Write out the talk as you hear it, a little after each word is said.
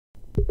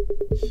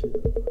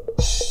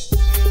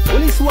Well,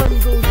 this one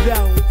goes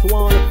down to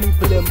all the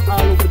people them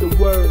all over the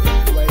world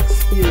who are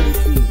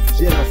experiencing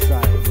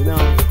genocide, you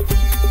know.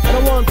 And I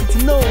want you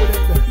to know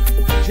that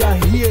Jah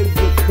hears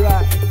your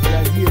cry,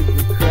 Jah hears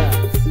your cry,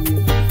 see.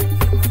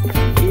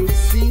 It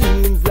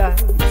seems like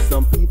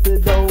some people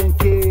don't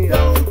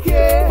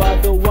care,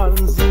 but the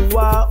ones who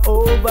are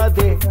over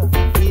there,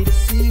 it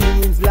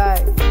seems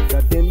like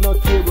that they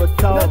not care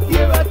at all,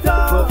 but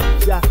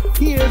Jah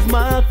hears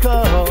my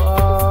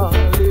call.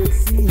 It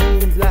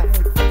seems like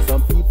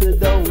some people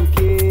don't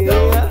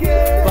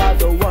care, but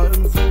the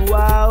ones who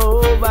are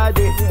over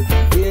there,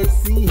 it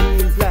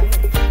seems like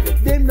that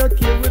they not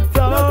care at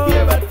all,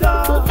 but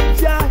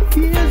Jah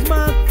hears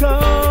my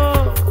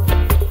call.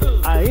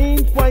 I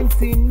ain't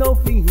pointing no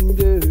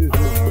finger,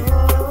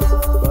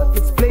 but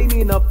it's plain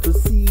enough to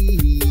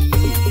see.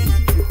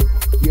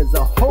 There's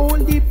a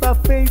whole heap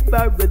of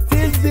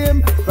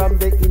favoritism from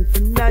the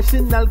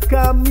international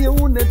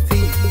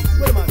community.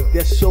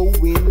 They're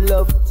showing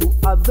love to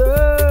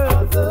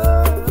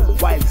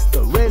others, whilst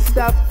the rest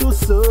have to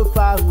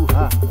suffer.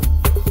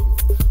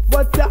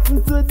 What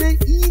happened to the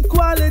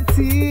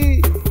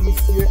equality?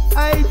 Is your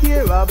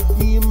idea of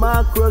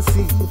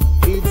democracy?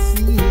 It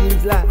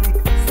seems like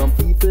some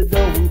people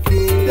don't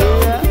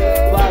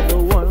care, but the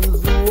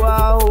ones who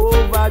are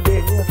over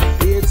there,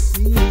 it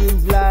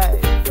seems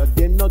like that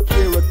they not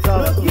care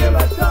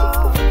at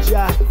all.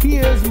 Jah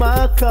hears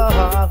my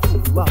call.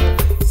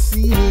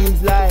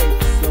 Seems like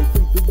some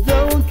people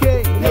don't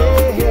care,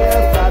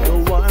 but the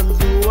ones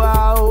who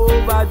are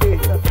over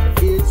there,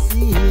 it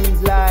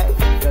seems like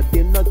that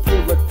they not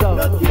care at all.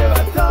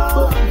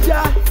 But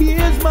Jah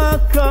hears my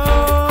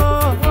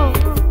call.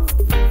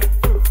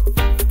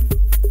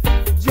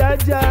 Jah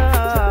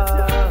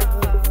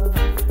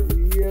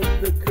hears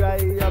the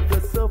cry of the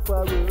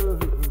sufferer.